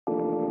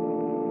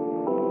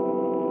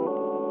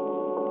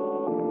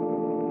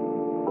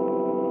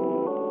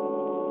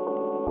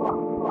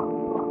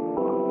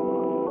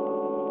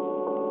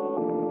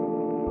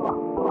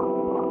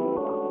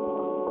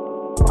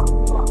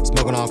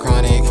Smoking on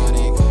chronic,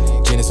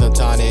 gin and some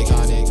tonic.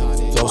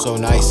 Flow so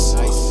nice,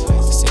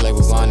 sick like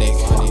bubonic.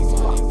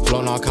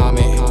 Floating on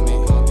comet,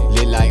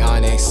 lit like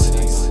onyx.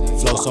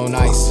 Flow so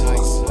nice,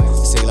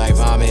 sick like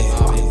vomit.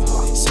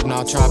 Sipping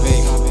on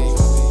tropic,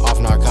 off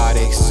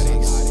narcotics.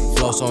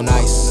 Flow so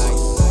nice,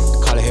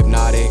 call it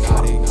hypnotic.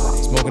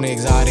 Smoking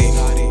exotic,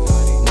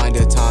 mind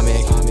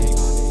atomic.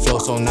 Flow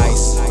so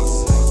nice,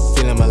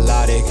 feeling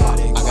melodic.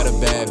 I got a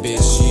bad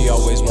bitch, she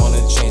always wanna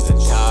change the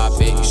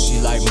topic. She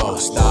like Mo,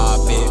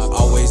 stop it,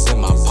 always in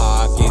my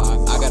pockets.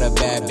 I got a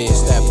bad bitch,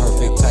 that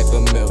perfect type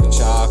of milk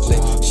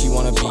chocolate. She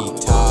wanna be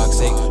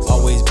toxic,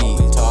 always be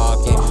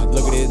talking.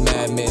 Look at this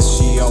mad miss,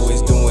 she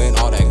always doing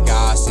all that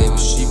gossip.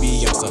 She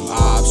be on some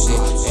op shit,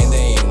 and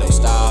there ain't no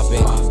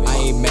stopping. I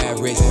ain't mad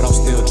rich, but I'm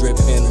still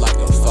dripping like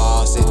a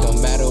faucet.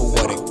 Don't matter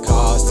what it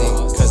costing,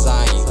 cause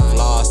I ain't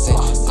flossing.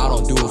 I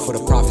don't do it for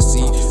the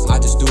prophecy, I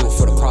just do it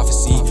for the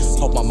prophecy.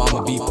 Hope my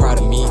mama be proud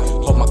of me,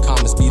 hope my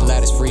comments be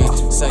lattice free.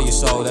 Sell your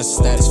soul, that's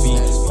a status fee.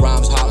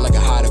 Rhymes hot like a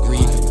high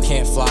degree,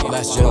 can't flop,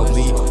 last jet don't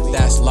bleed.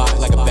 That's locked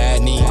like a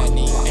bad knee.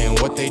 And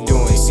what they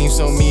doing seems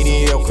so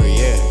mediocre,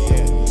 yeah.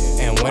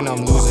 And when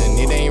I'm losing,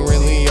 it ain't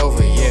really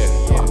over, yeah.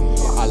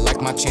 I like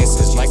my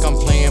chances like I'm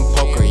playing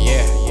poker,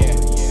 yeah.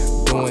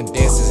 Doing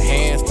dances,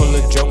 hands full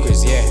of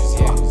jokers, yeah.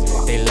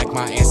 They like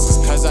my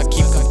answers cause I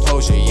keep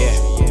composure, yeah.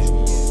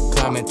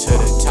 Climbing to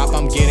the top,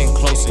 I'm getting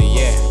closer,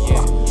 yeah.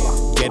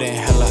 Getting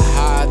hella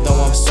high though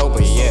I'm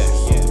sober, yeah.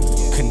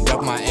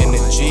 Conduct my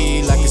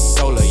energy like it's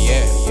solar,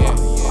 yeah.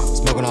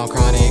 Smoking on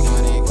chronic,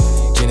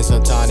 gin and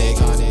some tonic.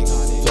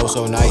 Flow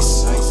so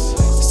nice,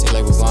 sick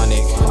like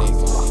bubonic.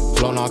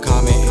 Floating on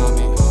comet,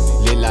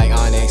 lit like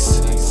onyx.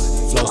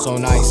 Flow so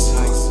nice,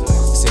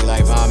 sick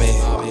like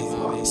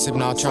vomit.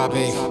 Sipping on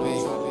tropic,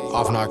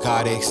 off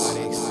narcotics.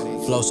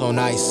 Flow so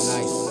nice,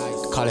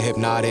 call it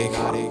hypnotic.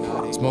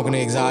 Smoking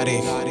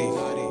exotic,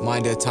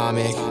 mind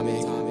atomic.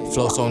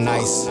 Flow so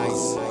nice,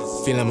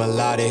 feeling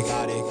melodic.